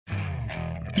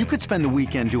You could spend the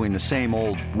weekend doing the same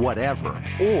old whatever,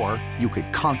 or you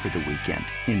could conquer the weekend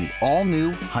in the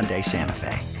all-new Hyundai Santa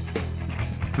Fe.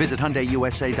 Visit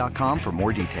HyundaiUSA.com for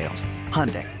more details.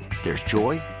 Hyundai, there's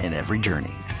joy in every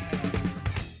journey.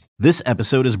 This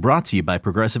episode is brought to you by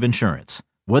Progressive Insurance.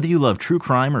 Whether you love true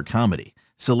crime or comedy,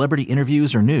 celebrity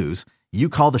interviews or news, you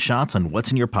call the shots on what's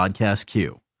in your podcast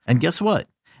queue. And guess what?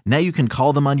 Now you can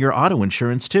call them on your auto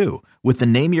insurance too with the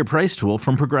Name Your Price tool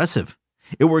from Progressive.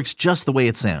 It works just the way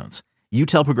it sounds. You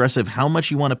tell Progressive how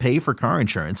much you want to pay for car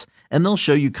insurance, and they'll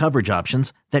show you coverage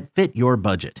options that fit your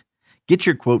budget. Get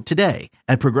your quote today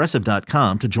at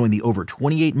Progressive.com to join the over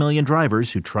 28 million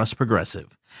drivers who trust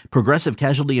Progressive. Progressive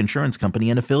Casualty Insurance Company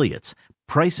and Affiliates.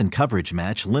 Price and coverage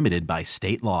match limited by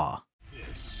state law.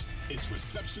 This is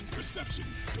Reception Perception,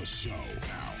 the show.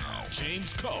 Now,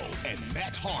 James Cole and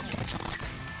Matt Harmon.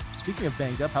 Speaking of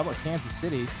banged up, how about Kansas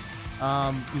City?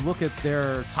 You look at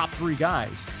their top three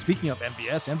guys. Speaking of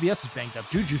MVS is banged up.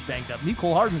 Juju's banged up.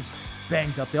 Mecole Hardman's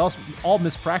banged up. They also all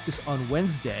missed practice on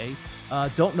Wednesday.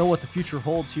 Don't know what the future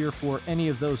holds here for any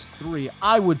of those three.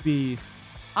 I would be,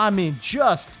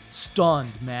 just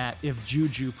stunned, Matt, if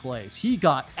Juju plays. He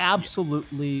got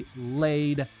absolutely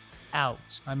laid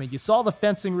out. You saw the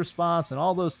fencing response and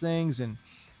all those things. And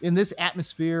in this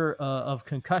atmosphere of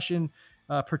concussion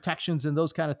protections and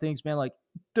those kind of things, man,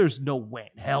 there's no way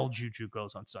in hell Juju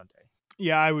goes on Sunday.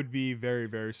 Yeah, I would be very,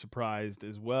 very surprised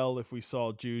as well if we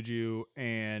saw Juju,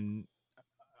 and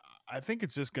I think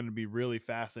it's just going to be really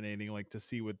fascinating, to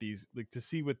see what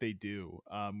they do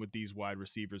with these wide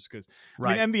receivers, because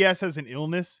MVS has an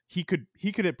illness. He could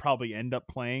probably end up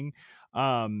playing.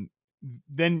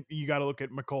 Then you got to look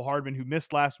at Mecole Hardman, who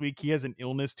missed last week. He has an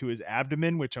illness to his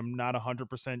abdomen, which I'm not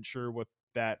 100% sure what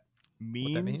that means.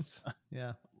 What that means?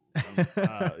 Yeah.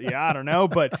 I don't know,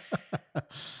 but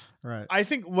right. I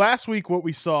think last week what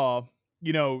we saw,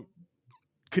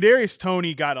 Kadarius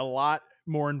Toney got a lot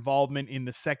more involvement in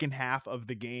the second half of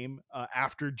the game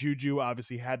after Juju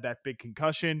obviously had that big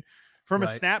concussion. From a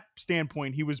snap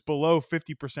standpoint, he was below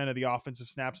 50% of the offensive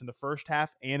snaps in the first half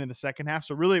and in the second half.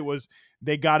 So really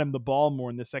they got him the ball more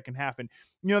in the second half. And,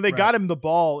 they got him the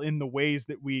ball in the ways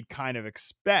that we'd kind of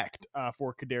expect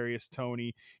for Kadarius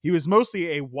Toney. He was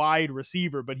mostly a wide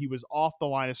receiver, but he was off the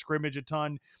line of scrimmage a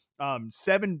ton.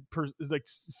 7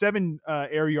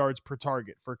 air yards per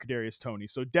target for Kadarius Toney.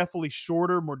 So definitely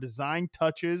shorter, more designed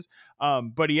touches.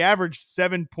 But he averaged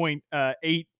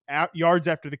 7.8 yards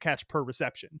after the catch per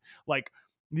reception.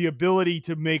 The ability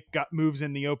to make moves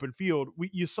in the open field,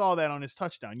 you saw that on his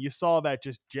touchdown. You saw that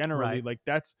just generally,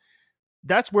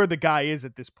 that's where the guy is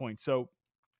at this point. So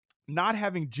not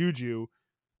having Juju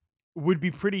would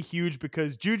be pretty huge,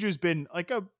 because Juju's been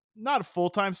not a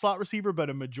full-time slot receiver, but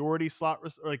a majority slot,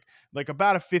 like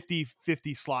about a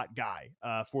 50-50 slot guy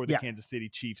for the Kansas City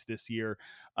Chiefs this year.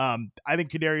 I think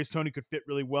Kadarius Toney could fit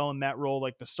really well in that role,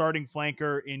 like the starting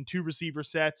flanker in 2 receiver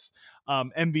sets.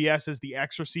 MVS is the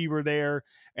X receiver there.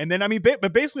 And then,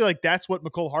 but basically that's what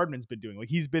Mecole Hardman's been doing.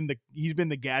 He's been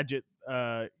the gadget,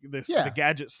 the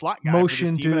gadget slot guy.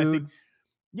 Motion for this team.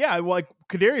 dude.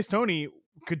 Kadarius Toney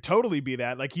could totally be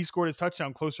that. He scored his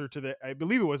touchdown closer to I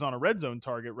believe it was on a red zone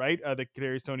target, right? That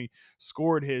Kadarius Toney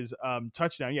scored his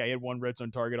touchdown. Yeah, he had 1 red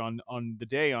zone target on the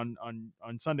day on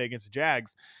Sunday against the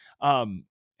Jags.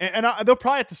 And they'll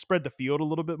probably have to spread the field a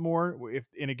little bit more if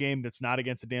in a game that's not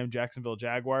against the damn Jacksonville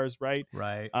Jaguars, right?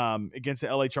 Right. Against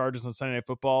the LA Chargers on Sunday Night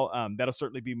Football. That'll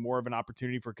certainly be more of an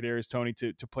opportunity for Kadarius Toney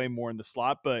to play more in the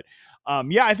slot. But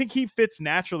I think he fits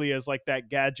naturally as that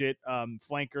gadget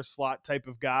flanker slot type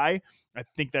of guy. I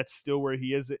think that's still where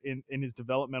he is in his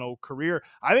developmental career.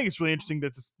 I think it's really interesting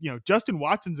that Justin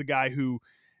Watson's a guy who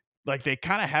they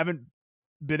kind of haven't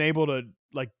been able to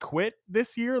quit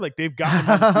this year. They've gotten him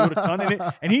on the field a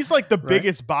ton and he's the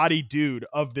biggest body dude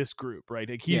of this group, right?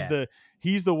 He's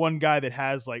the one guy that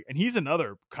has and he's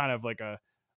another kind of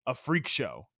a freak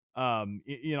show on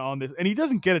this, and he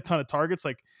doesn't get a ton of targets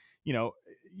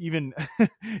even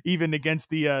against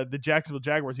the Jacksonville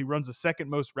Jaguars. He runs the second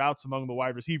most routes among the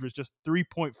wide receivers, just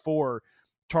 3.4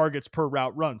 targets per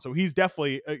route run. So he's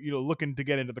definitely looking to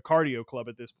get into the cardio club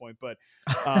at this point, but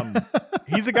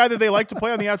he's a guy that they like to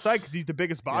play on the outside because he's the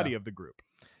biggest body of the group.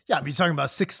 Yeah, you're talking about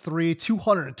 6'3",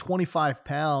 225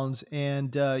 pounds,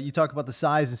 and you talk about the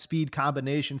size and speed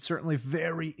combination. Certainly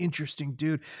very interesting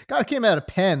dude. Guy came out of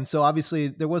Penn, so obviously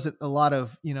there wasn't a lot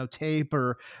of tape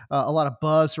or a lot of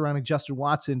buzz surrounding Justin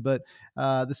Watson, but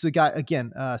this is a guy,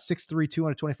 again, 6'3",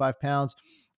 225 pounds.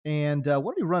 And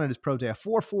what did he run at his pro day? A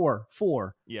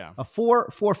 4.44. Yeah. A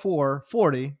 4.44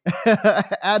 40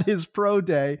 at his pro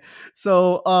day.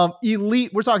 So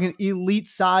elite, we're talking elite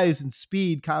size and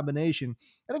speed combination.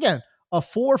 And again, a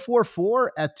 4.44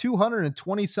 at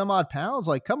 220 some odd pounds.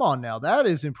 Like, come on now, that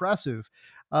is impressive.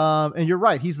 And you're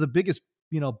right, he's the biggest,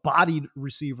 bodied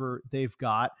receiver they've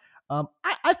got.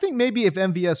 I think maybe if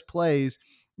MVS plays,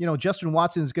 Justin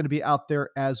Watson is going to be out there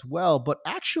as well. But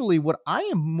actually, what I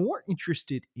am more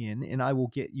interested in, and I will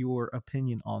get your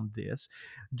opinion on this,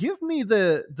 give me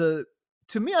to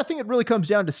me, I think it really comes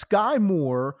down to Sky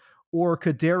Moore or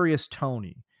Kadarius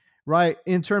Toney, right?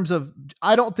 In terms of,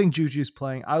 I don't think Juju's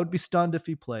playing. I would be stunned if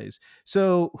he plays.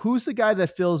 So who's the guy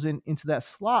that fills into that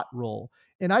slot role?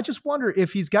 And I just wonder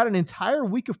if he's got an entire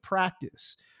week of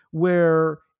practice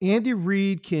where Andy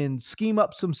Reid can scheme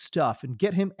up some stuff and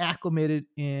get him acclimated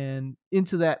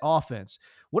into that offense.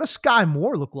 What does Sky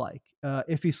Moore look like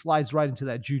if he slides right into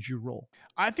that Juju role?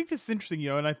 I think this is interesting,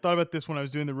 and I thought about this when I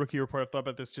was doing the rookie report. I thought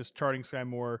about this just charting Sky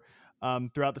Moore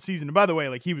throughout the season. And by the way,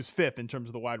 like, he was 5th in terms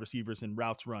of the wide receivers in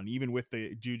routes run, even with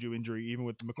the Juju injury, even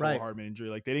with the McCole Hardman injury.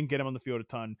 Like, they didn't get him on the field a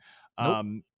ton. Nope.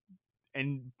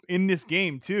 And in this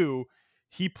game too,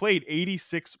 he played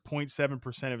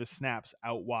 86.7% of his snaps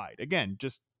out wide. Again,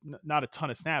 just not a ton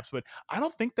of snaps, but I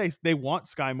don't think they want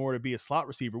Sky Moore to be a slot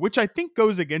receiver, which I think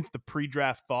goes against the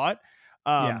pre-draft thought,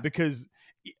 because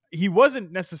he wasn't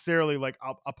necessarily like,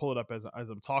 I'll pull it up as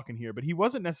I'm talking here, but he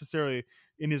wasn't necessarily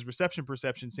in his reception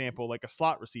perception sample like a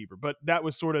slot receiver, but that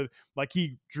was sort of like,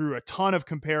 he drew a ton of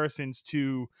comparisons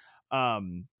to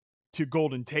Golden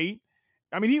Tate.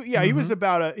 I mean, he was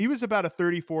about a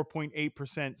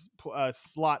 34.8%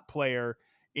 slot player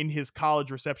in his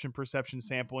college reception perception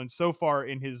sample, and so far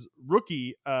in his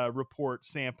rookie report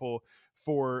sample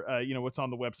for what's on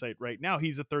the website right now,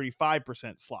 he's a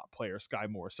 35% slot player, Sky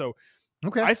Moore. So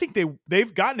okay, I think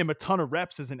they've gotten him a ton of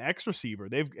reps as an X receiver.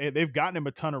 They've gotten him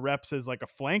a ton of reps as like a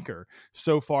flanker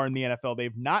so far in the NFL.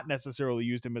 They've not necessarily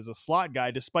used him as a slot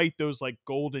guy, despite those like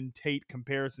Golden Tate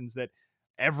comparisons that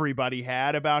everybody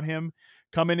had about him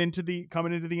coming into the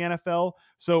NFL.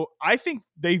 So I think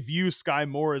they view Sky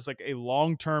Moore as like a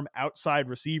long-term outside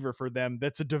receiver for them.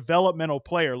 That's a developmental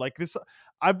player like this.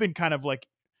 I've been kind of like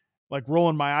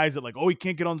rolling my eyes at like, oh, he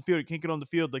can't get on the field. He can't get on the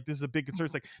field. Like, this is a big concern.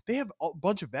 It's like, they have a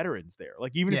bunch of veterans there.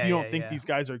 Like, even if you don't think these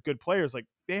guys are good players, like,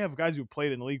 they have guys who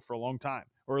played in the league for a long time,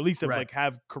 or at least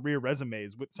have career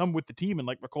resumes with the team, and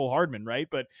like McCole Hardman. Right.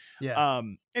 But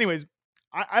anyways,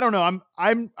 I don't know.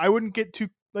 I wouldn't get too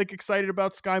like excited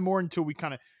about Sky Moore until we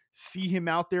kind of see him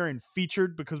out there and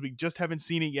featured, because we just haven't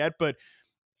seen it yet. But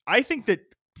I think that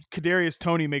Kadarius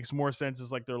Toney makes more sense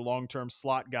as like their long-term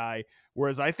slot guy,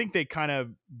 whereas I think they kind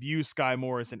of view Sky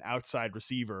Moore as an outside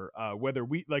receiver, whether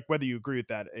you agree with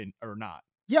that or not.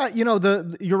 Yeah,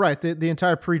 you're right. The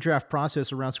entire pre-draft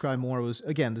process around Sky Moore was,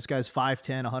 again, this guy's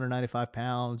 5'10", 195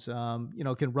 pounds,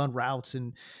 can run routes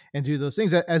and do those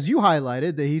things. As you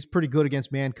highlighted, that he's pretty good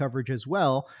against man coverage as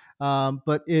well.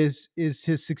 But is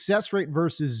his success rate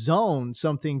versus zone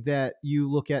something that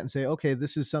you look at and say, okay,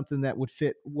 this is something that would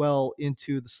fit well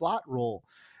into the slot role?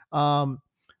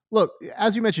 Look,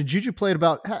 as you mentioned, Juju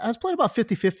has played about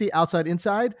 50-50 outside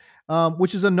inside,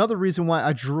 which is another reason why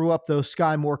I drew up those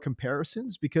Sky Moore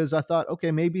comparisons, because I thought,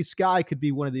 okay, maybe Sky could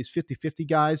be one of these 50-50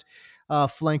 guys,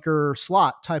 flanker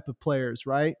slot type of players,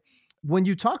 right? When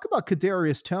you talk about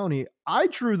Kadarius Toney, I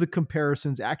drew the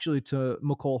comparisons actually to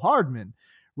McCole Hardman,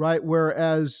 right?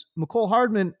 Whereas McCole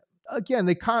Hardman, again,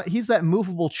 he's that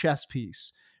movable chess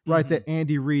piece, right? That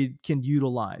Andy Reid can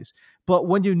utilize. But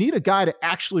when you need a guy to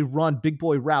actually run big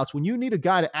boy routes, when you need a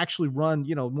guy to actually run,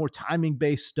 more timing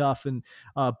based stuff and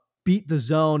beat the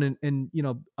zone and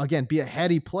again, be a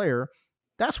heady player,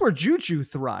 that's where Juju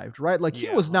thrived, right? Like, he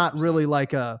was not 100%. Really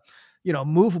like a,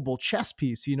 movable chess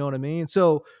piece. You know what I mean?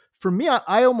 So for me,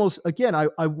 I almost, again,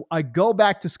 I go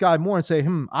back to Sky Moore and say,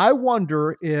 I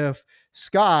wonder if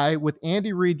Sky, with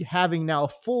Andy Reid having now a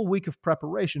full week of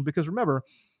preparation, because remember,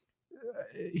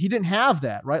 he didn't have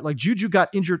that, right? Like, Juju got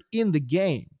injured in the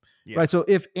game, right? So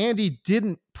if Andy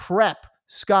didn't prep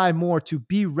Sky Moore to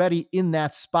be ready in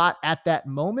that spot at that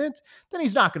moment, then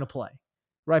he's not going to play,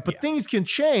 right? But things can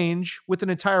change with an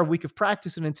entire week of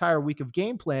practice, an entire week of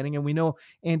game planning. And we know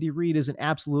Andy Reid is an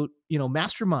absolute,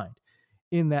 mastermind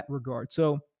in that regard.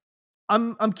 So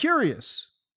I'm curious,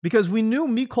 because we knew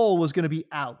Mecole was going to be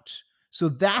out. So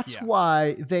that's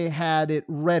why they had it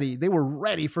ready. They were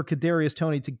ready for Kadarius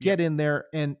Toney to get in there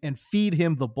and feed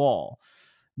him the ball.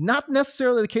 Not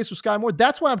necessarily the case with Sky Moore.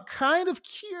 That's why I'm kind of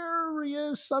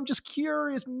curious. I'm just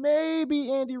curious.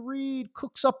 Maybe Andy Reid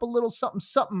cooks up a little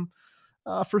something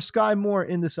for Sky Moore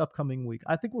in this upcoming week.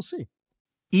 I think we'll see.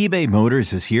 eBay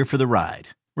Motors is here for the ride.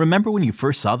 Remember when you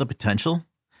first saw the potential?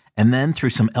 And then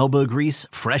through some elbow grease,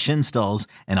 fresh installs,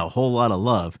 and a whole lot of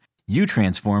love, You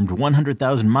transformed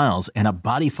 100,000 miles and a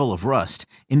body full of rust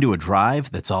into a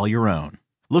drive that's all your own.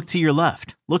 Look to your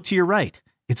left. Look to your right.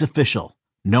 It's official.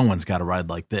 No one's got a ride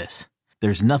like this.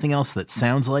 There's nothing else that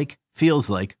sounds like, feels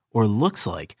like, or looks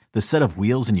like the set of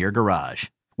wheels in your garage.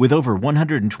 With over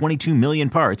 122 million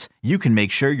parts, you can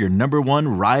make sure your number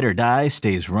one ride or die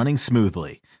stays running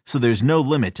smoothly. So there's no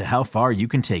limit to how far you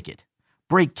can take it.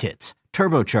 Brake kits,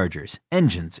 turbochargers,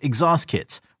 engines, exhaust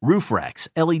kits, roof racks,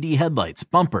 LED headlights,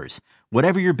 bumpers,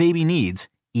 whatever your baby needs,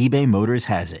 eBay Motors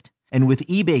has it. And with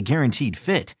eBay Guaranteed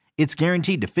Fit, it's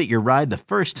guaranteed to fit your ride the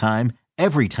first time,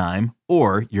 every time,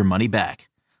 or your money back.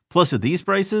 Plus at these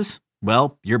prices,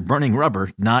 well, you're burning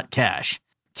rubber, not cash.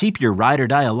 Keep your ride or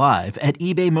die alive at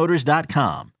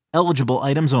ebaymotors.com. Eligible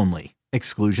items only.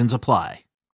 Exclusions apply.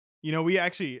 You know, we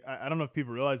actually, I don't know if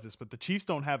people realize this, but the Chiefs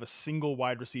don't have a single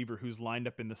wide receiver who's lined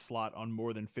up in the slot on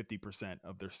more than 50%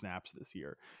 of their snaps this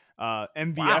year.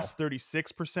 MVS,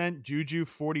 36%, Juju,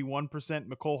 41%.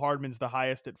 Mecole Hardman's the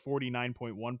highest at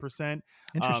 49.1%.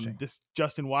 Interesting. This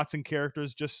Justin Watson character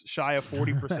is just shy of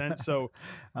 40%. So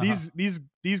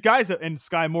these guys, and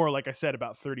Sky Moore, like I said,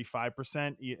 about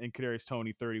 35%, and Kadarius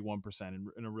Toney, 31%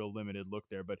 in a real limited look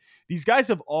there. But these guys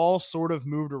have all sort of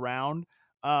moved around.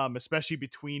 Especially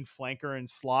between flanker and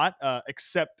slot,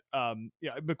 except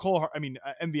McVS,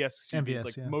 MVS,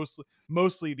 like yeah.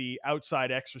 mostly the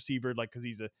outside X receiver, like because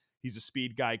he's a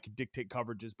speed guy, could dictate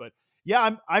coverages. But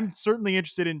yeah, I'm certainly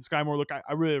interested in Sky Moore. Look,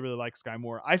 I really, really like Sky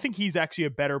Moore. I think he's actually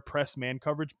a better press man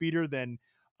coverage beater than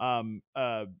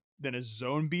a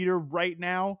zone beater right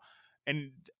now.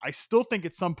 And I still think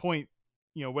at some point,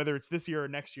 whether it's this year or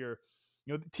next year,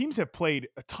 the teams have played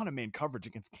a ton of man coverage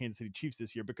against Kansas City Chiefs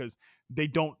this year because they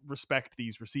don't respect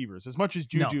these receivers. As much as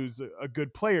Juju's a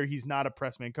good player, he's not a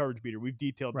press man coverage beater. We've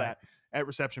detailed that at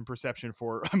Reception Perception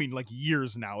for,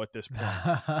 years now at this point.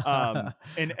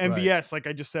 And MVS, like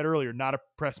I just said earlier, not a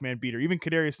press man beater. Even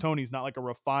Kadarius Toney's not like a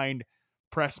refined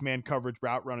press man coverage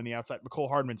route run on the outside. Mecole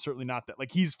Hardman, certainly not that.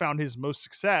 Like he's found his most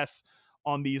success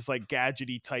on these like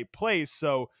gadgety type plays.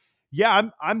 So yeah,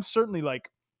 I'm certainly like,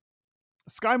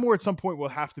 Sky Moore at some point will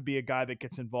have to be a guy that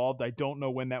gets involved. I don't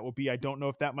know when that will be. I don't know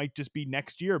if that might just be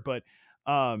next year, but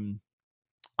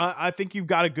I think you've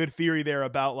got a good theory there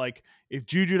about like, if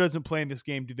Juju doesn't play in this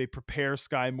game, do they prepare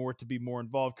Sky Moore to be more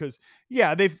involved? Because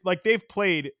yeah, they've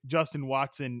played Justin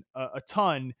Watson a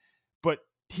ton, but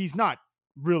he's not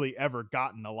really ever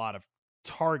gotten a lot of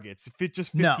targets. If it's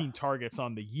just 15 targets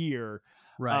on the year.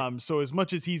 Right. So as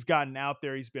much as he's gotten out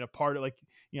there, he's been a part of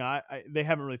they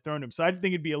haven't really thrown him. So I think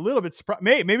it'd be a little bit surprised.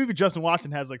 Maybe if Justin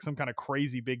Watson has like some kind of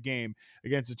crazy big game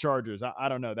against the Chargers. I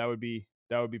don't know. That would be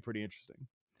pretty interesting.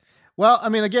 Well,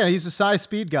 again, he's a size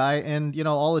speed guy, and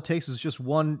all it takes is just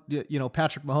one,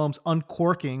 Patrick Mahomes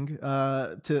uncorking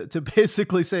to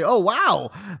basically say, oh wow,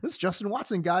 this Justin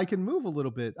Watson guy can move a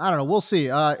little bit. I don't know. We'll see.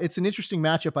 It's an interesting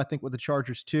matchup, I think, with the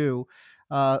Chargers too.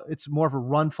 It's more of a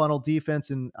run funnel defense,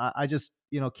 and I just,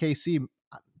 KC,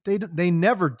 they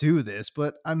never do this,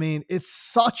 but it's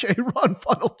such a run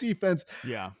funnel defense.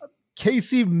 Yeah,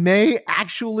 KC may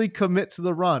actually commit to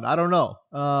the run. I don't know.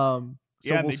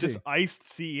 So and they just iced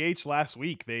CEH last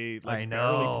week. They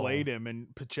barely played him, and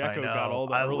Pacheco got all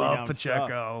the early down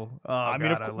Pacheco.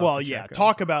 Stuff.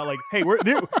 Talk about like, hey,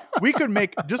 we could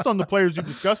make, just on the players we've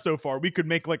discussed so far, we could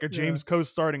make like a James Coe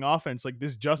starting offense, like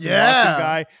this Justin Watson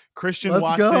guy, Christian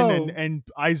Watson, and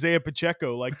Isaiah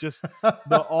Pacheco, like just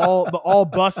the all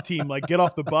bus team, like get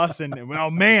off the bus and oh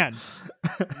man,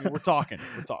 we're talking.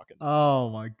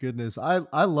 Oh my goodness,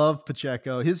 I love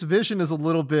Pacheco. His vision is a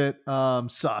little bit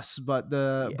sus, but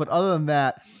other than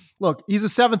that, look, he's a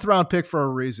 7th round pick for a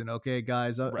reason. Okay,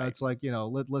 guys, it's like,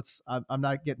 let's. I'm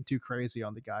not getting too crazy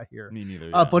on the guy here. Me neither.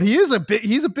 But he's a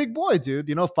big boy, dude.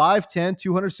 5'10",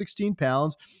 216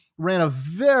 pounds. Ran a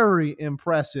very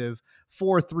impressive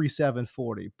 4.37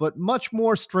 40, but much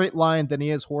more straight line than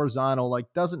he is horizontal.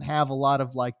 Like doesn't have a lot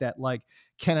of like that, like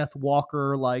Kenneth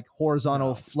Walker, like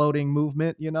horizontal floating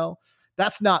movement.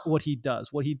 That's not what he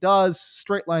does. What he does,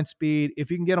 straight line speed.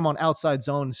 If you can get him on outside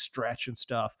zone stretch and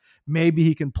stuff, maybe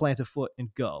he can plant a foot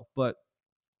and go. But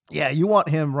yeah, you want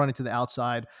him running to the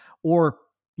outside or,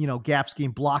 gap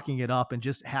scheme, blocking it up and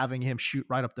just having him shoot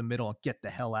right up the middle and get the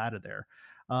hell out of there.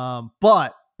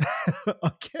 But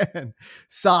again,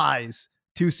 size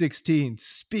 216,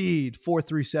 speed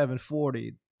 4.37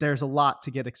 40. There's a lot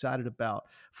to get excited about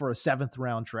for a 7th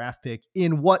round draft pick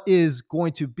in what is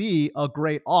going to be a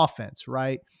great offense,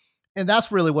 right? And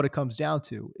that's really what it comes down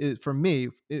to for me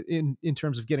in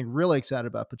terms of getting really excited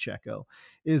about Pacheco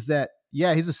is that,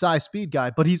 yeah, he's a size speed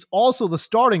guy, but he's also the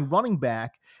starting running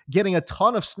back getting a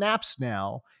ton of snaps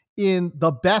now in the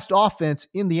best offense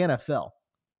in the NFL.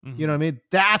 Mm-hmm. You know what I mean?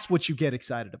 That's what you get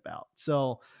excited about.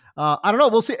 So I don't know.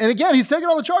 We'll see. And again, he's taking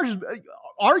on the Chargers,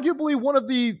 arguably one of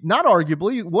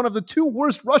the two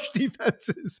worst rush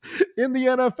defenses in the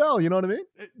NFL. You know what I mean?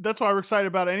 That's why we're excited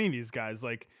about any of these guys.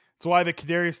 Like, it's why the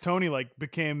Kadarius Toney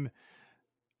became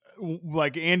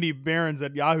like Andy Behrens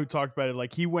at Yahoo talked about it.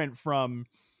 Like, he went from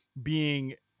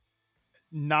being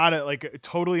not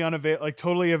totally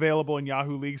available in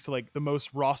Yahoo leagues to like the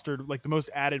most rostered, like the most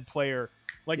added player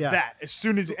that as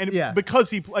soon as, because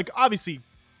he obviously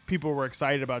people were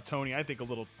excited about Toney. I think a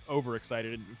little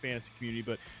overexcited in the fantasy community,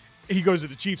 but he goes to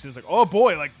the Chiefs and it's like, oh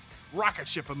boy, like rocket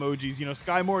ship emojis. You know,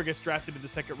 Sky Moore gets drafted in the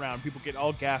second round. People get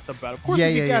all gassed up about it. Of course,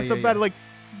 they get gassed up about it. Like,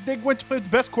 they went to play with the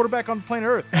best quarterback on planet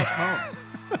Earth.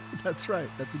 That's right.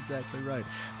 That's exactly right.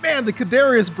 Man, the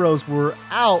Kadarius bros were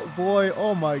out, boy.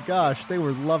 Oh my gosh, they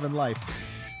were loving life.